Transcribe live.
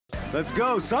Let's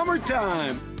go,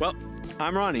 summertime! Well,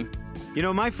 I'm Ronnie. You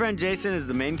know, my friend Jason is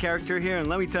the main character here, and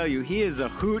let me tell you, he is a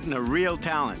hoot and a real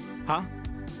talent. Huh?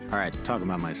 All right, talk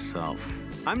about myself.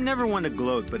 I'm never one to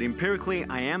gloat, but empirically,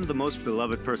 I am the most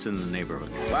beloved person in the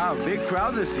neighborhood. Wow, big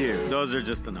crowd this year. Those are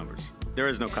just the numbers. There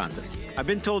is no contest. I've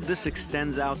been told this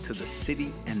extends out to the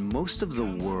city and most of the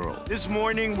world. This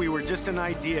morning, we were just an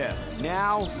idea.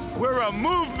 Now, we're a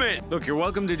movement! Look, you're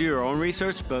welcome to do your own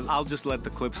research, but I'll just let the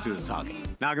clips do the talking.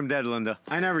 Knock 'em dead, Linda.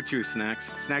 I never choose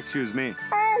snacks. Snacks choose me.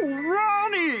 Oh,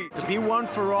 Ronnie! To be one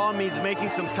for all means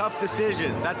making some tough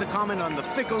decisions. That's a comment on the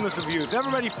fickleness of youth.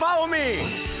 Everybody follow me!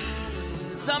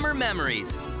 Summer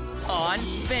Memories on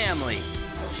Family.